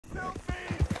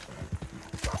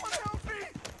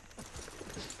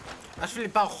¿Has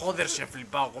flipado? Joder, si he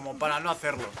flipado, como para no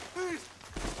hacerlo.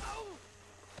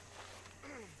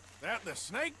 That the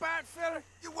snake bite fella?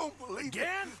 You won't believe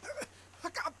Again? it. I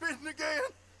got bitten again.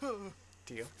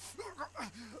 Tío.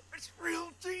 It's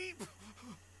real deep.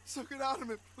 Suck it out of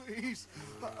me, please.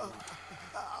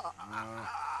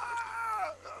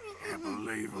 Can't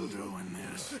believe I'm doing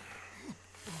this.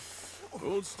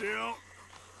 Hold still.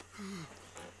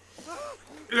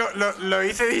 Lo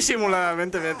hice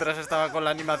disimuladamente mientras estaba con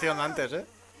la animación antes, ¿eh?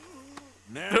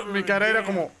 Mi cara era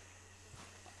como...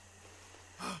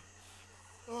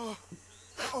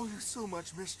 Oh, you're so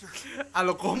much, mister. ¿A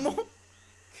lo cómo?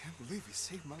 Can't believe you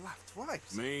saved my life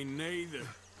twice. Me neither.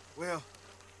 Well,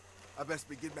 I best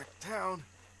be getting back to town.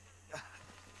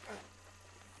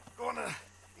 Gonna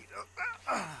eat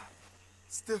a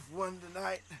stiff one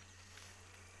tonight.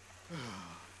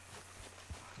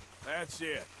 That's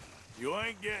it. You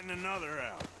ain't getting another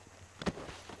out.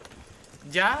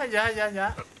 Ya.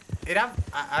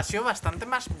 Ha sido bastante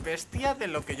más bestia de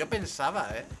lo que yo pensaba,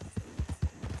 ¿eh?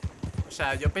 O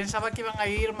sea, yo pensaba que iban a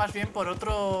ir más bien por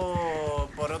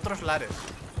otros lares.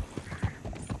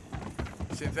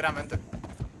 Sinceramente.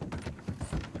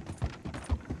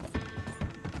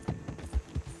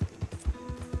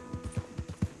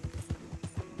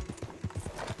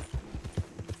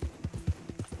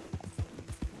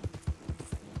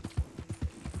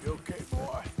 You okay,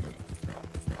 boy?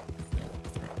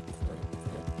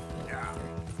 Yeah.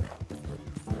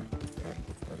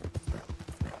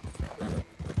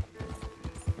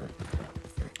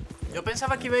 Yo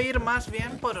pensaba que iba a ir más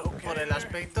bien por el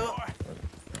aspecto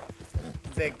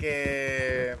de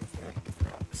que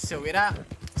se hubiera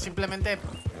simplemente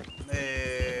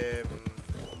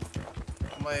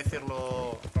 ¿cómo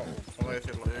decirlo?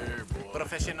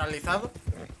 Profesionalizado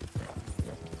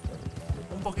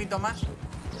un poquito más.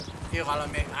 Digo,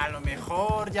 a lo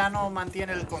mejor ya no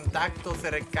mantiene el contacto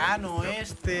cercano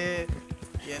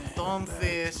y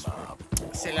entonces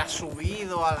se le ha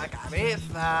subido a la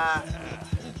cabeza.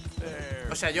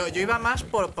 O sea, yo iba más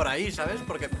por ahí, ¿sabes?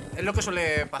 Porque es lo que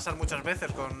suele pasar muchas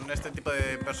veces con este tipo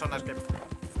de personas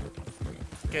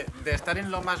que de estar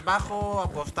en lo más bajo,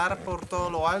 apostar por todo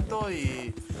lo alto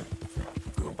y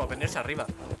por venirse arriba.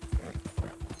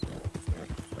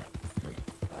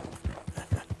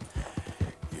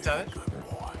 ¿Sabes?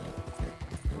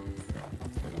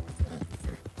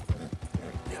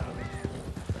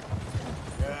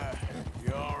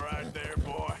 You all right there,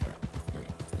 boy?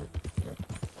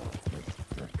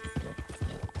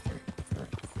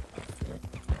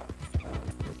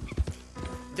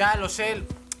 Ya lo sé,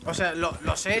 o sea,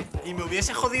 lo sé. Y me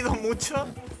hubiese jodido mucho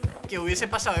que hubiese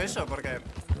pasado eso, porque...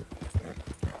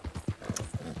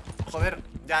 Joder,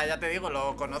 ya te digo,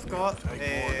 lo conozco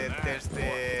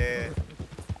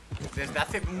desde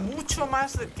hace mucho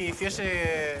más que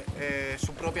hiciese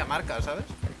su propia marca, ¿sabes?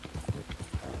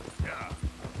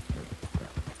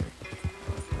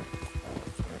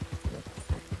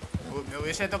 Me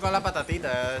hubiese tocado la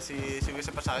patatita si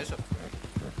hubiese pasado eso.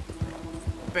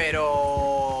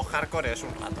 Pero hardcore es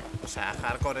un rato. O sea,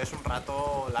 hardcore es un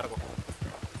rato largo.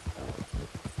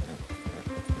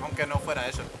 Aunque no fuera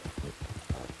eso.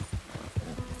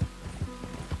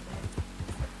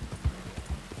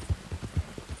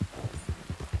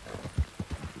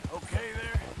 Okay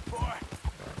there, boy?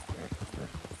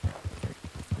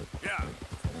 Yeah.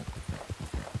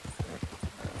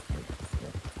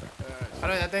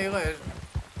 Claro, ya te digo, es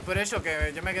por eso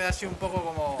que yo me quedé así un poco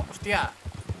como... Hostia,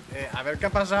 a ver qué ha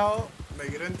pasado. Me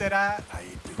quiero enterar. How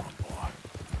you doing, boy?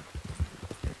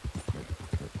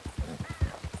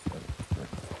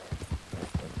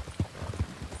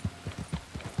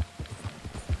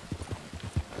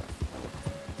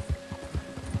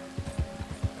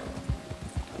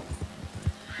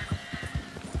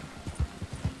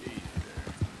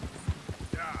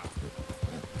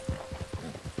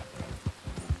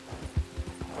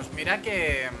 Pues mira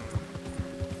que...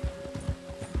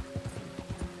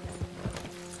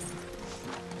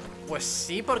 Pues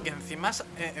sí, porque encima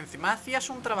hacías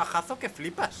un trabajazo que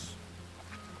flipas.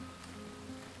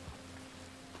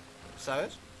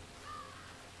 ¿Sabes?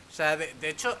 O sea, de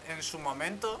hecho, en su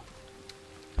momento...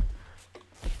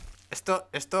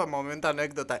 Esto, momento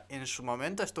anécdota. En su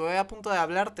momento estuve a punto de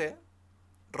hablarte,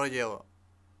 rollo...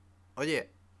 Oye,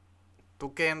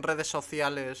 tú que en redes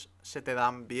sociales se te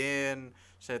dan bien,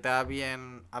 se te da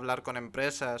bien hablar con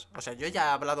empresas... O sea, yo ya he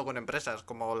hablado con empresas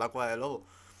como la Cueva del Lobo.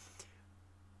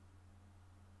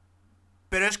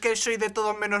 Pero es que soy de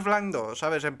todo menos blando,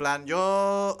 ¿sabes? En plan,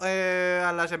 yo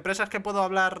a las empresas que puedo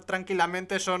hablar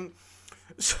tranquilamente son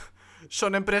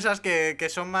empresas que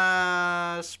son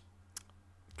más...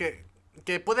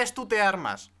 Que puedes tutear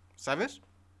más, ¿sabes?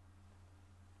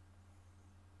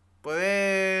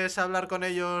 Puedes hablar con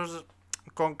ellos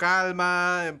con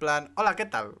calma, en plan, hola, ¿qué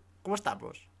tal? ¿Cómo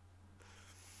estamos?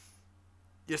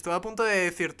 Y estuve a punto de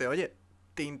decirte, oye,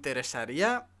 ¿te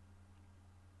interesaría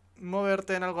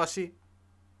moverte en algo así?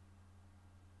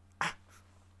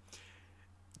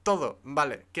 Todo,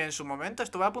 vale, que en su momento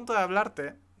estuve a punto de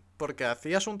hablarte porque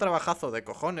hacías un trabajazo de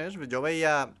cojones. Yo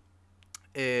veía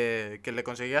que le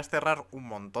conseguías cerrar un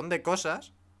montón de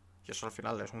cosas, y eso al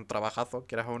final es un trabajazo,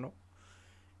 quieras o no.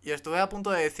 Y estuve a punto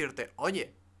de decirte,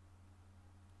 oye,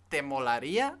 ¿te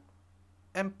molaría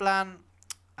en plan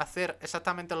hacer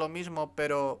exactamente lo mismo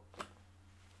pero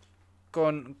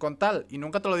con tal? Y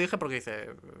nunca te lo dije porque dice,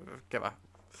 ¿qué va?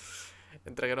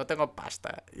 Entre que no tengo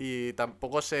pasta y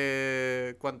tampoco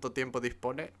sé cuánto tiempo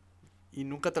dispone, y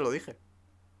nunca te lo dije.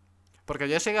 Porque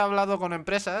yo sí que he hablado con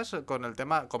empresas con el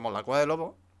tema, como la cueva de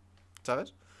lobo,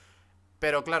 ¿sabes?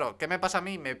 Pero claro, ¿qué me pasa a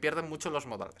mí? Me pierden mucho los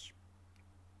modales.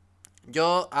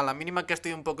 Yo, a la mínima que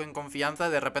estoy un poco en confianza,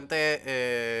 de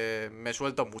repente me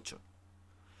suelto mucho.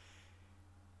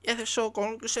 Y eso,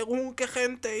 según qué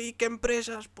gente y qué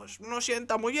empresas, pues no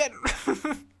sienta muy bien.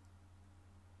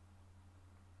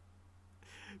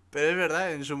 Pero es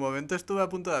verdad, en su momento estuve a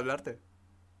punto de hablarte.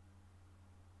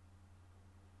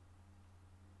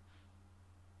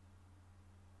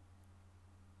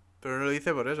 Pero no lo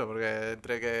hice por eso, porque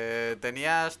entre que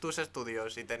tenías tus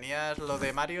estudios y tenías lo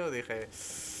de Mario, dije...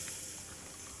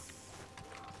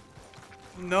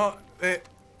 No,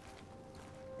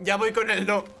 ya voy con el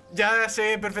no. Ya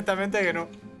sé perfectamente que no.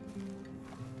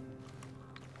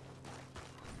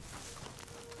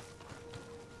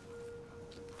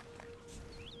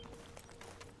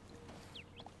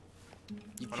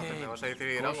 Bueno, que me vas a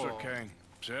decir Of course algo. I came.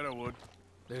 Said I would.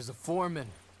 There's a foreman.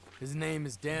 His name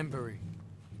is Danbury.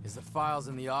 There's the files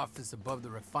in the office above the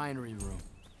refinery room.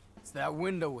 It's that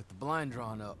window with the blind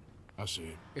drawn up. I see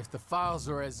it. If the files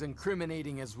are as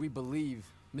incriminating as we believe,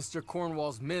 Mr.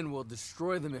 Cornwall's men will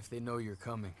destroy them if they know you're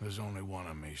coming. There's only one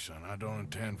of me, son. I don't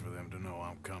intend for them to know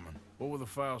I'm coming. What will the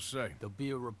files say? There'll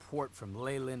be a report from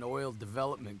Leyland Oil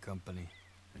Development Company.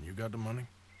 And you got the money?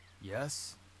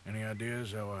 Yes? Any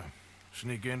ideas how I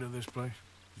sneak into this place?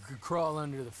 You could crawl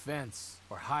under the fence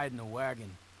or hide in a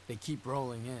wagon. They keep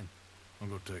rolling in. I'll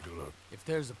go take a look. If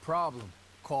there's a problem,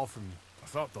 call for me. I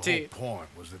thought the Sí. whole point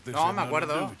was that this No, had me nothing to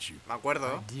do acuerdo. with you. Me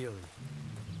acuerdo. Ideally.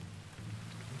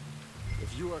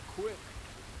 If you are quick,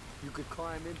 you could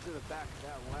climb into the back of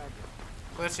that wagon.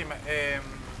 Joder, si me...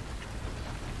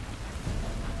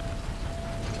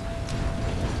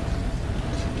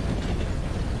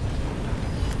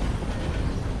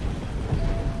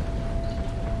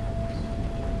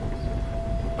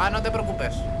 Va, no te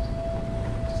preocupes.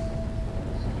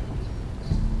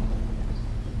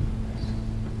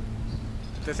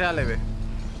 Que sea leve.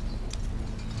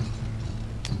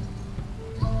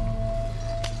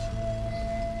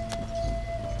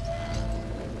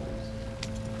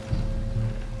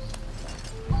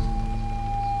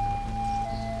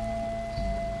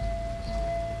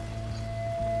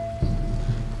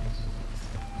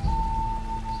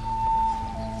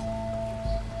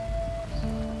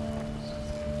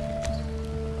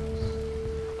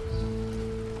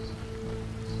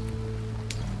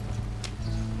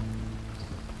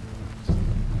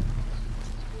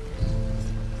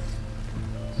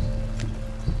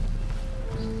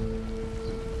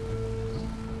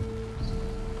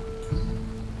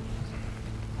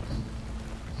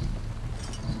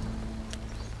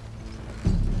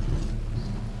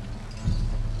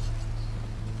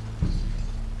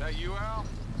 That you, Al?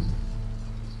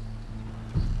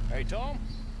 Hey, Tom?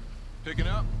 Picking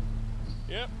up?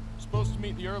 Yep. Supposed to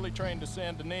meet the early train to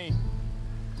Saint Denis.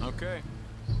 Okay.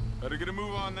 Better get a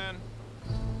move on then.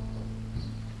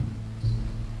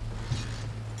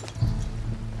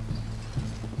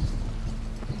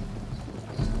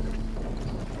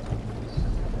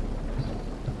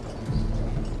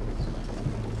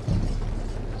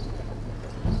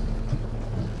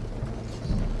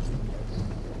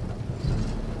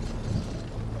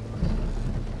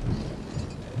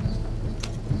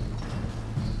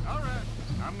 All right.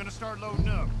 I'm gonna start loading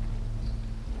up.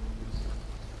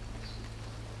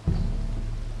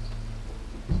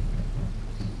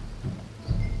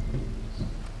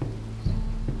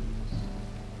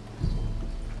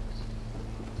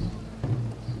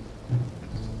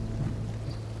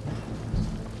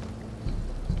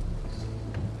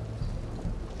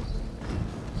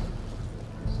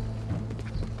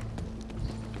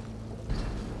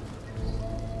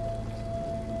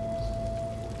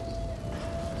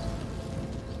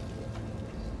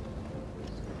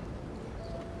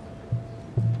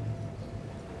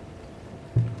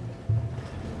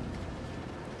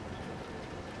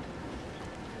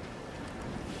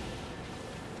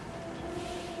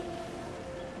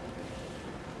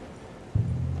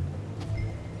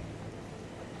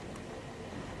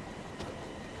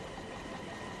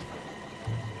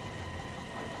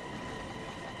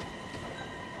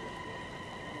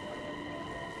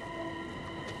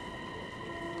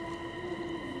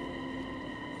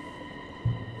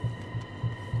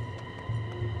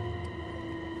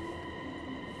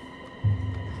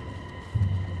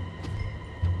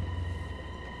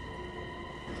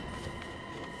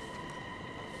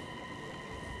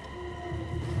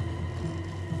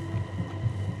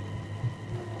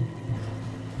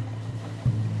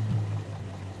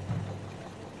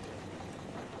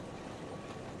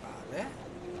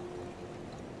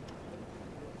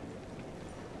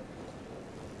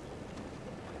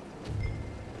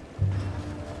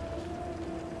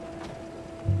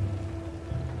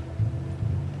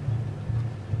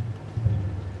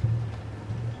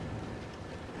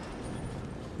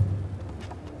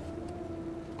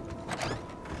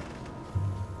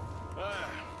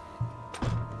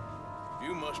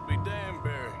 You must be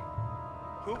Danbury.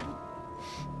 Who?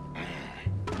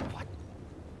 What?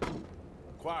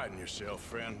 Quieten yourself,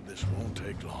 friend. This won't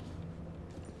take long.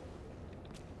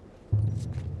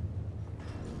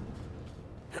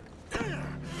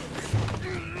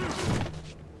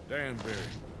 Danbury,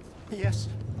 Yes.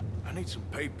 I need some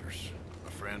papers,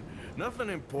 my friend. Nothing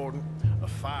important. A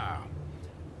file.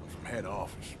 I'm from head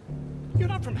office. You're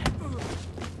not from head...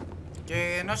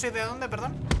 Que no sé de dónde,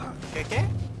 perdón. ¿Qué qué?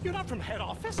 You're not from head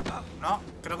office? No,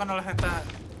 creo que no lo está.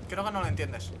 Creo que no lo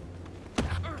entiendes.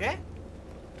 ¿Qué?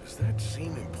 Does that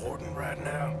seem important right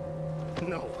now?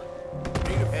 No.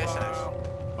 Need a Esa file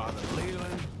by the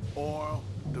Leland Oil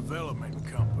Development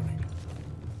Company.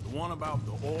 The one about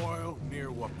the oil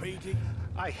near Wapiti?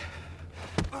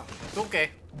 ¿Tú qué?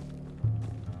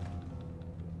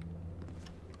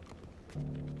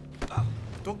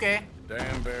 ¿Tú qué?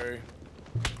 Danbury,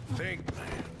 think,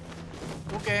 man.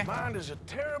 ¿Tú qué? Mind is a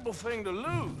terrible thing to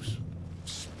lose,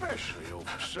 especially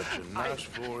over such a nice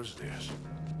floor as this.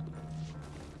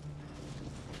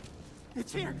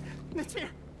 It's here. It's here.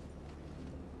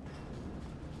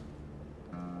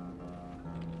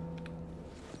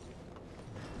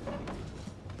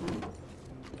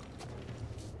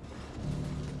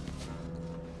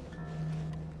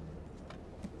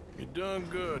 You done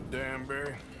good,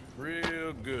 Danbury.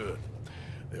 Real good.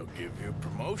 They'll give you a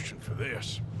promotion for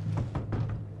this.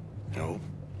 No,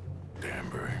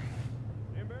 Danbury.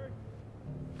 Danbury?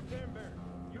 Danbury,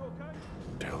 you okay?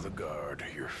 Tell the guard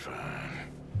you're fine.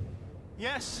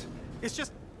 Yes. It's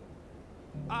just...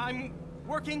 I'm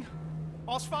working.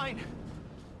 All's fine.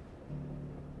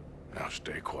 Now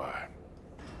stay quiet.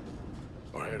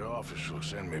 Or head office will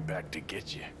send me back to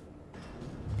get you.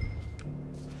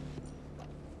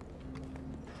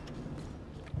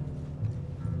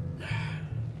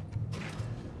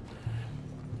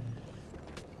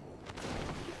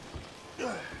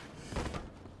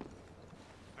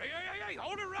 Hey,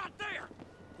 hold it right there.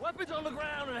 Weapons on the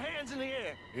ground and hands in the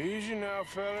air. Easy now,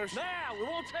 fellas. Now, we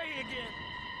won't tell you again.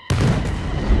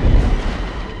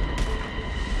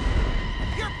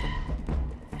 You're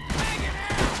hanging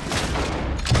out!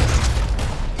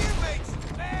 You make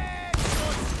some bad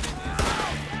choices.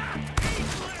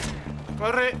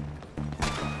 ¡Corre!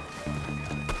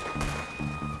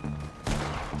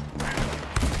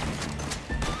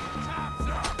 Time's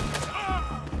up.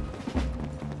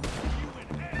 You in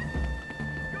hell.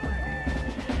 Go ahead.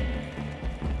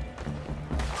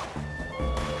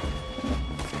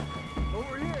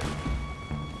 Over here.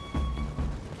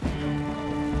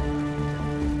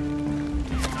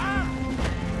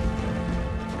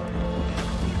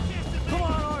 Come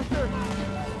on, Arthur!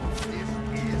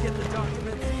 Get the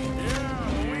documents.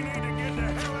 Yeah, we need to get the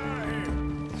hell out of here.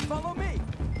 Follow me!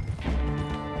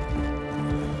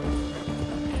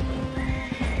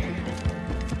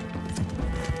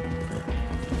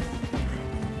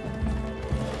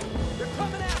 They're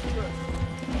coming after us!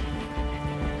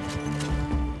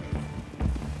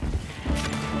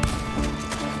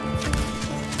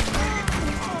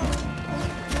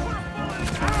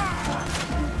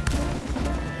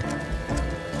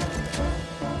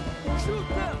 Shoot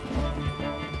them!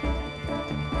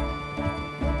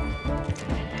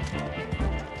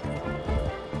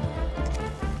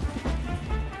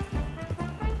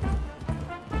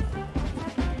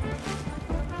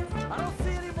 I don't see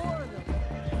any more of them.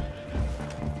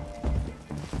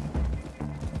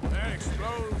 That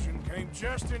explosion came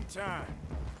just in time.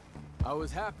 I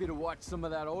was happy to watch some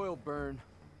of that oil burn.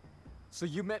 So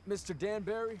you met Mr.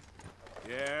 Danbury?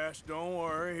 Yes, don't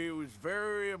worry. He was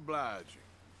very obliging.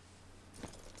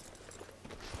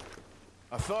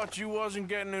 I thought you wasn't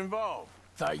getting involved.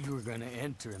 Thought you were gonna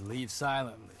enter and leave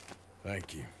silently.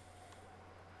 Thank you.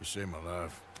 You saved my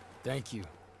life. Thank you.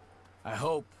 I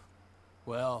hope.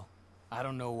 Well, I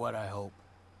don't know what I hope.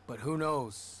 But who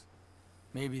knows?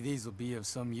 Maybe these will be of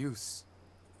some use.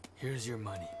 Here's your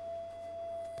money.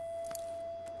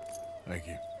 Thank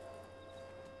you.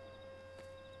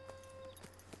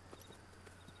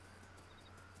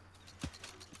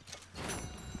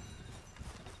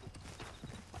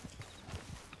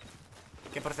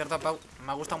 Que por cierto, Pau,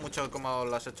 me ha gustado mucho cómo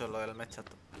lo has hecho, lo del mechat.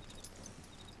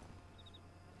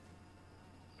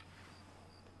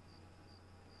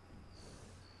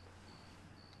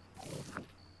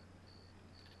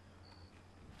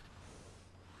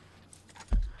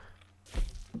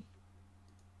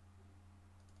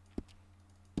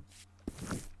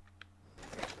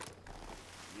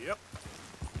 Yep.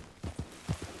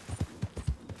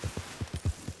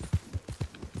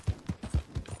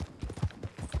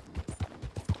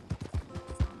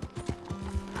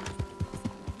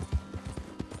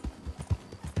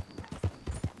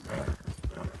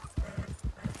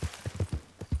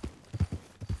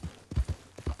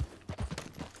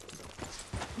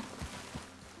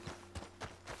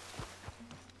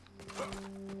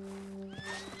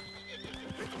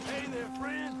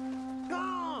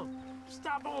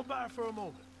 stop on by for a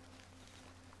moment.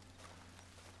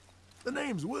 The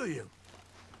name's William.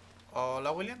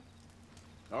 Hola, William.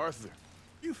 Arthur.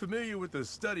 You familiar with the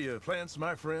study of plants,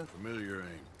 my friend? Familiar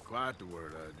ain't quite the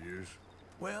word I'd use.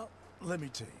 Well, let me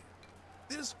tell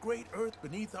you. This great earth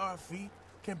beneath our feet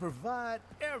can provide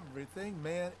everything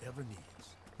man ever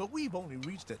needs. But we've only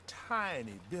reached a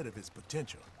tiny bit of its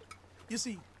potential. You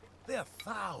see, there are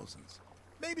thousands,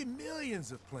 maybe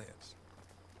millions of plants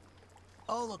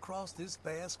all across this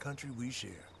vast country we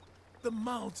share. The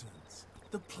mountains,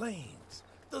 the plains,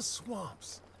 the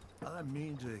swamps. I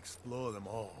mean to explore them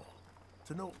all,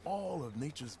 to know all of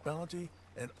nature's bounty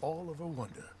and all of her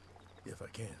wonder, if I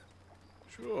can.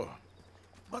 Sure.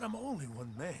 But I'm only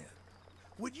one man.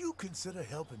 Would you consider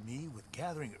helping me with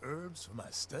gathering herbs for my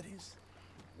studies?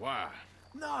 Why?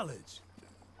 Knowledge,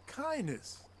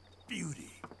 kindness,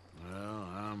 beauty. Well,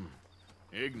 I'm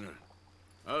ignorant,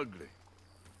 ugly,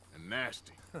 and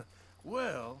nasty.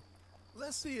 Well,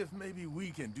 let's see if maybe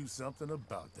we can do something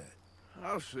about that.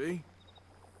 I'll see.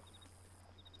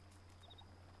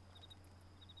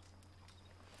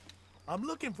 I'm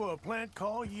looking for a plant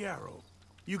called yarrow.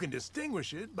 You can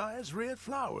distinguish it by its red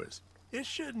flowers. It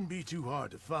shouldn't be too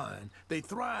hard to find. They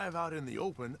thrive out in the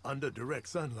open under direct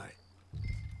sunlight.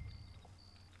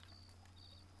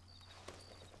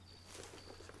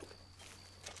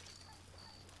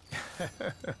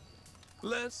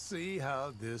 Let's see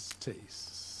how this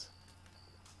tastes.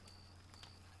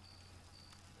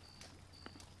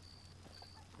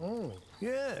 Oh,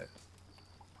 yeah.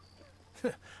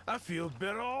 I feel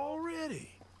better already.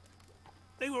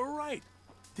 They were right.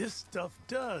 This stuff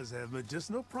does have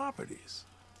medicinal properties.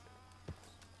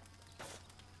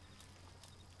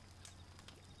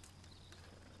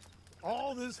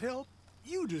 All this help,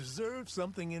 you deserve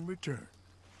something in return.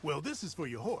 Well, this is for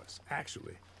your horse,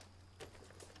 actually.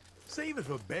 Save it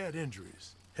for bad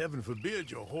injuries. Heaven forbid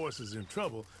your horse is in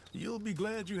trouble. You'll be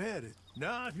glad you had it.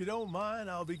 Now, if you don't mind,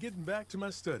 I'll be getting back to my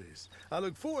studies. I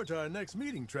look forward to our next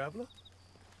meeting, traveler.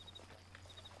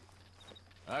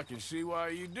 I can see why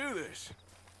you do this.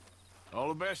 All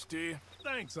the best to you.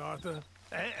 Thanks, Arthur.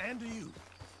 And to you.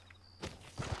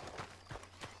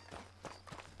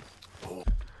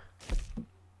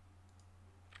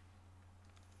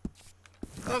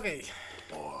 Ok.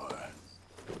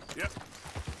 Yep.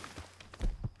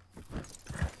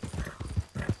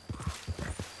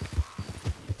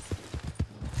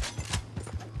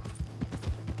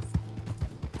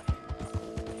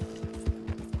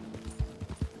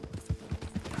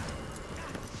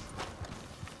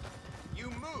 You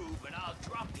move and I'll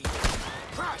drop you.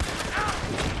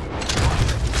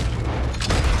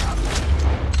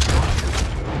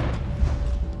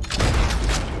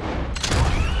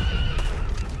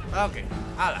 Ok,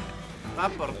 ala, va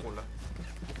por culo.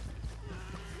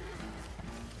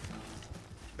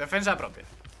 Defensa propia.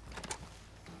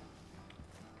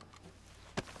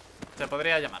 Se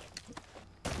podría llamar.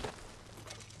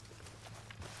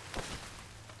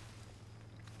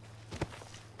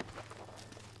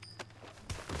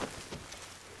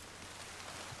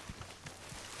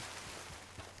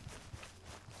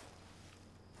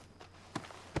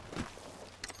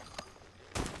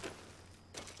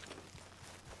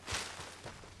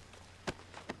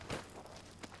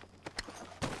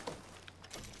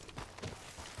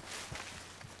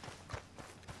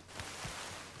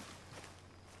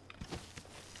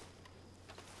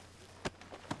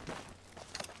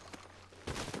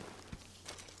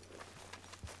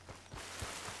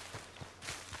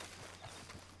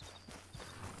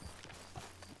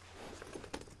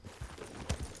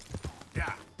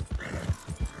 Yeah.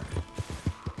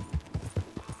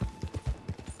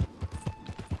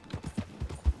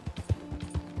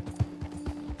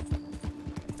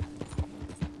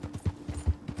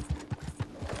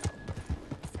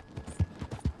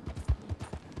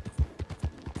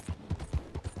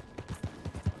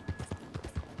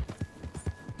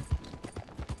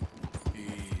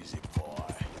 Easy,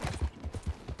 boy.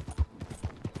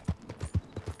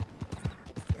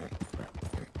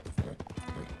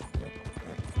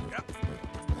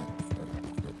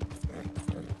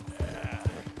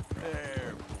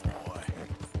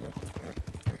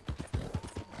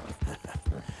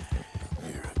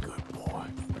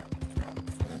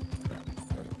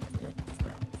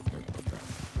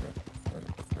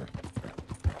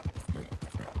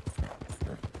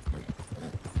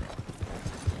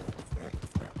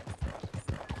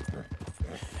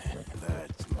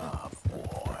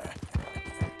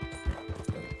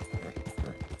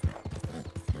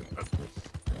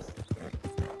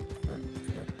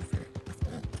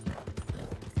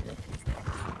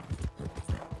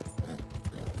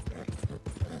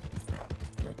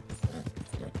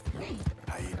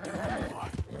 you doing, boy?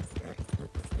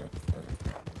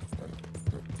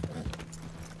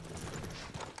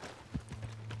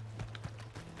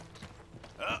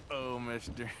 Uh-oh,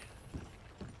 mister.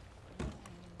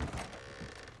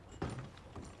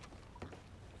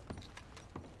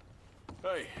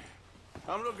 Hey,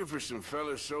 I'm looking for some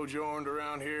fellas sojourned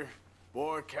around here.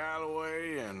 Boy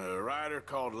Calloway and a rider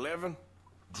called Levin.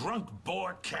 Drunk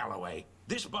boar Calloway.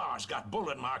 This bar's got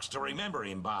bullet marks to remember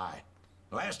him by.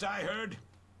 Last I heard,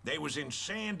 they was in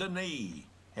Saint Denis.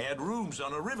 Had rooms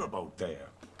on a riverboat there.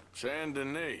 Saint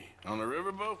Denis. On a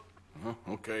riverboat?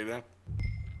 Okay, then.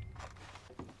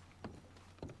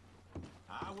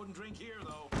 I wouldn't drink here,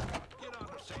 though. Get on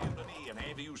to Saint Denis and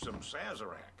hand you some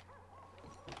Sazerac.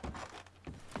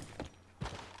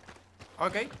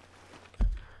 Ok.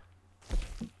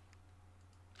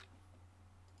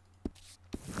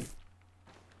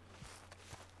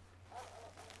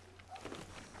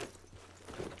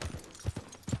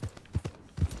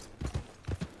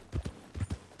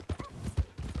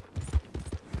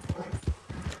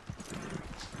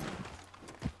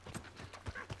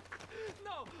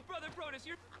 No, Brother Brodus,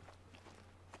 you're...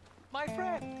 My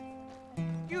friend.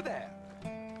 You there.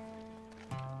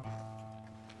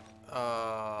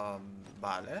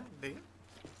 Vale, di.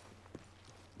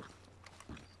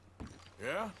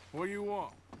 Yeah? What do you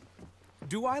want?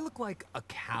 Do I look like a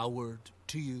coward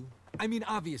to you? I mean,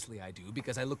 obviously I do,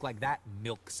 because I look like that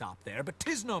milksop there, but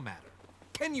 'tis no matter.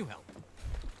 Can you help?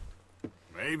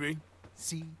 Maybe.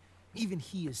 See? Even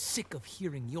he is sick of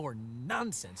hearing your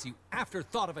nonsense, you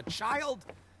afterthought of a child.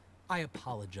 I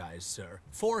apologize, sir,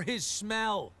 for his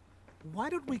smell.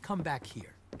 Why don't we come back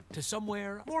here? To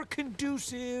somewhere more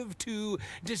conducive to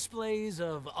displays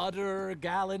of utter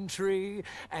gallantry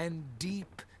and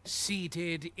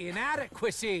deep-seated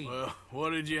inadequacy. Well,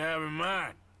 what did you have in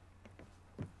mind?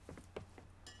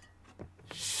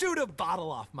 Shoot a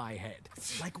bottle off my head,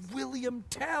 like William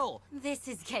Tell. This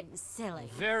is getting silly.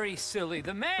 Very silly.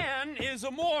 The man is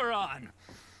a moron.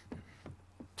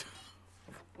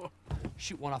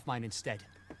 Shoot one off mine instead.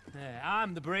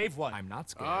 I'm the brave one. I'm not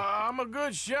scared. I'm a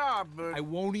good shot, but I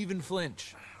won't even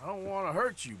flinch. I don't want to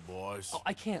hurt you, boys. Oh,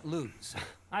 I can't lose.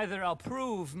 Either I'll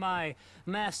prove my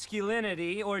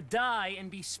masculinity or die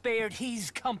and be spared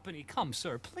his company. Come,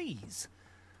 sir, please.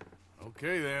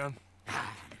 Okay, then.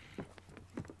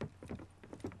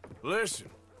 Listen,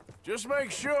 just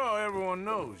make sure everyone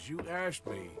knows you asked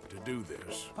me to do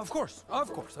this. Of course,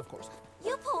 of course, of course.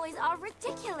 You boys are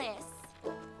ridiculous.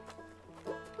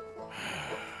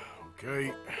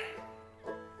 Okay.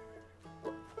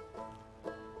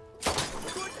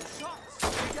 Good shots.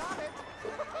 You got it.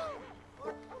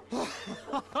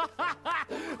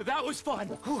 That was fun.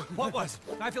 What was?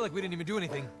 I feel like we didn't even do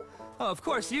anything. Oh, of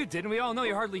course you didn't. We all know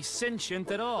you're hardly sentient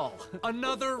at all.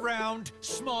 Another round,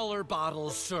 smaller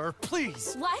bottles, sir.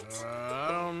 Please. What?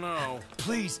 I don't know.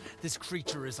 Please. This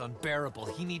creature is unbearable.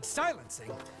 He needs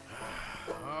silencing.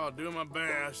 I'll do my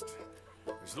best.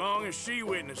 As long as she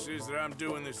witnesses that I'm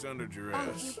doing this under Oh,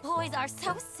 duress. you boys are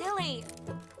so silly.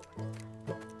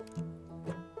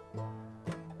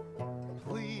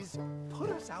 Please, put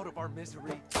us out of our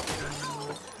misery.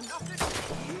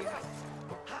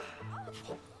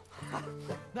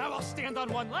 Now I'll stand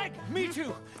on one leg. Me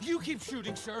too. You keep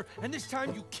shooting, sir, and this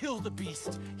time you kill the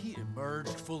beast. He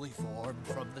emerged fully formed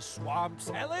from the swamps,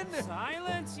 Helen.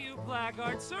 Silence, you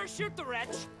blackguard. Sir, shoot the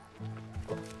wretch.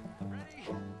 Ready?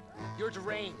 You're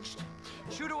deranged.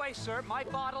 Shoot away, sir. My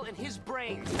bottle and his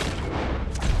brains.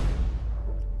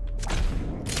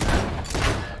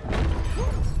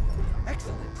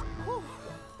 Excellent.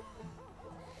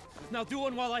 Now do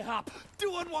one while I hop.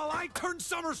 Do one while I turn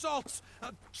somersaults.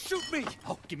 Shoot me.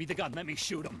 Oh, give me the gun. Let me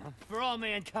shoot him. For all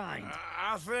mankind.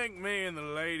 I think me and the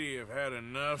lady have had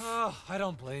enough. Oh, I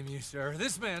don't blame you, sir.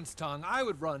 This man's tongue, I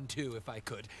would run too if I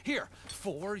could. Here,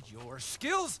 for your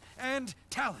skills and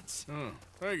talents.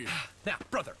 Thank you. Now,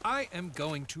 brother, I am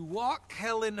going to walk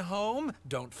Helen home.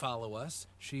 Don't follow us.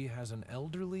 She has an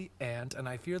elderly aunt, and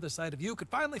I fear the sight of you could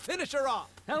finally finish her off.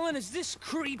 Helen, is this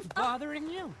creep bothering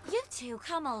you? You two,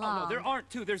 come along. Oh, no, there aren't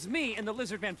two. There's me and the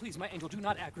lizard man. Please, my angel, do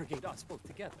not aggregate us both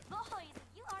together. Boys,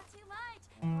 you are too much.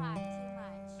 Cry too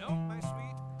much. No, my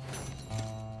sweet.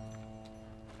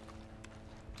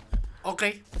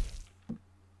 Ok.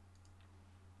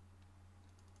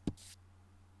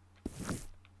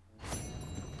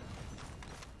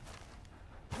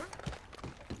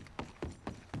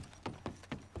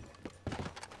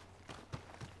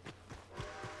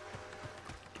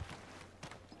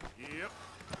 Yep.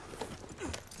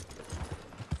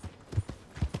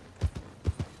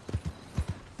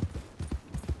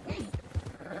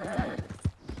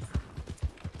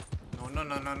 no,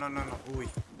 no, no, no, no, no. Uy.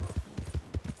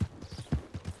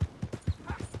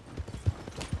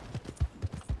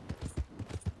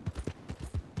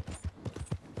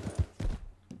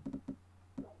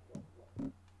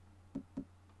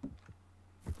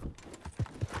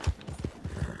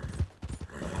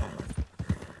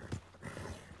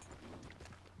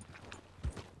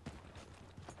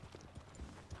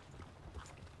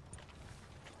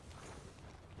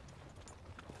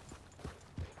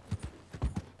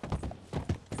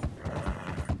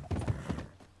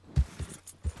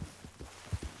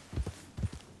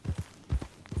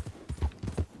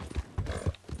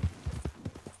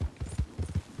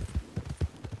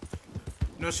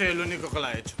 No soy el único que la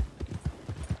ha hecho.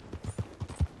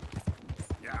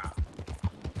 Yeah.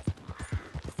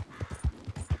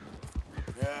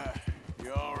 Yeah,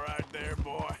 you all right there,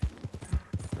 boy?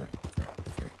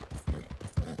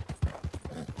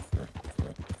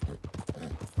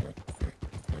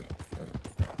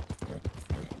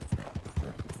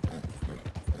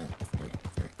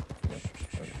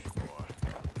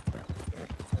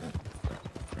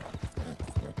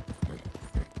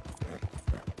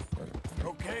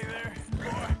 Okay there,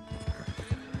 boy?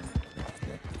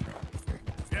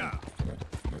 Yeah.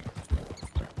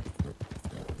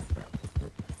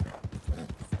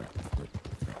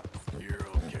 You're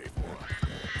okay, boy.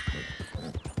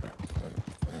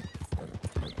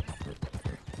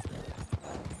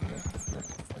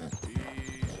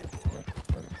 Easy, boy.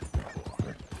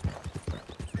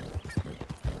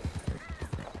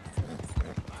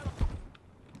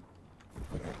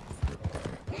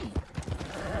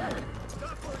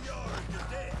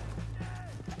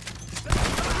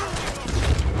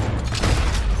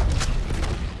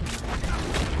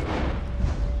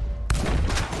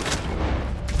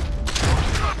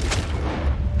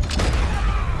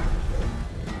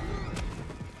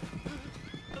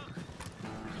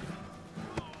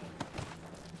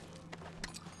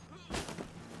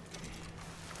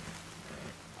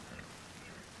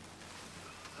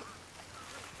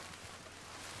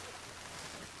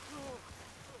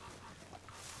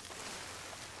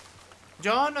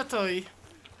 Yo no estoy.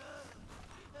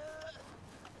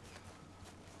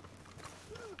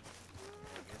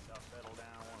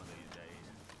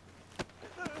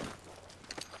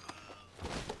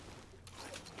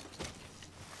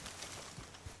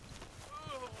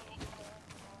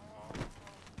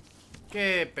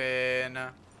 Qué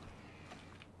pena.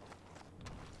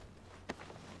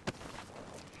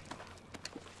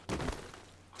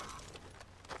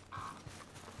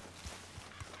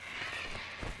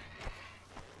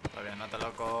 Todavía no te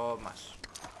lo comas.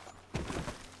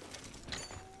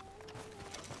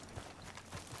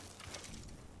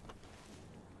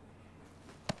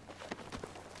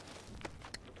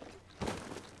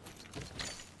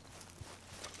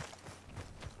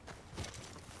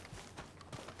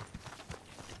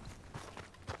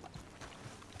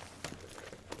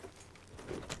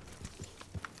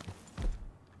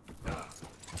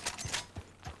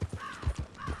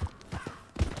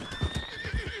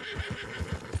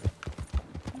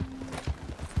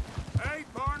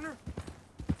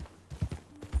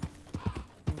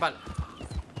 Vale.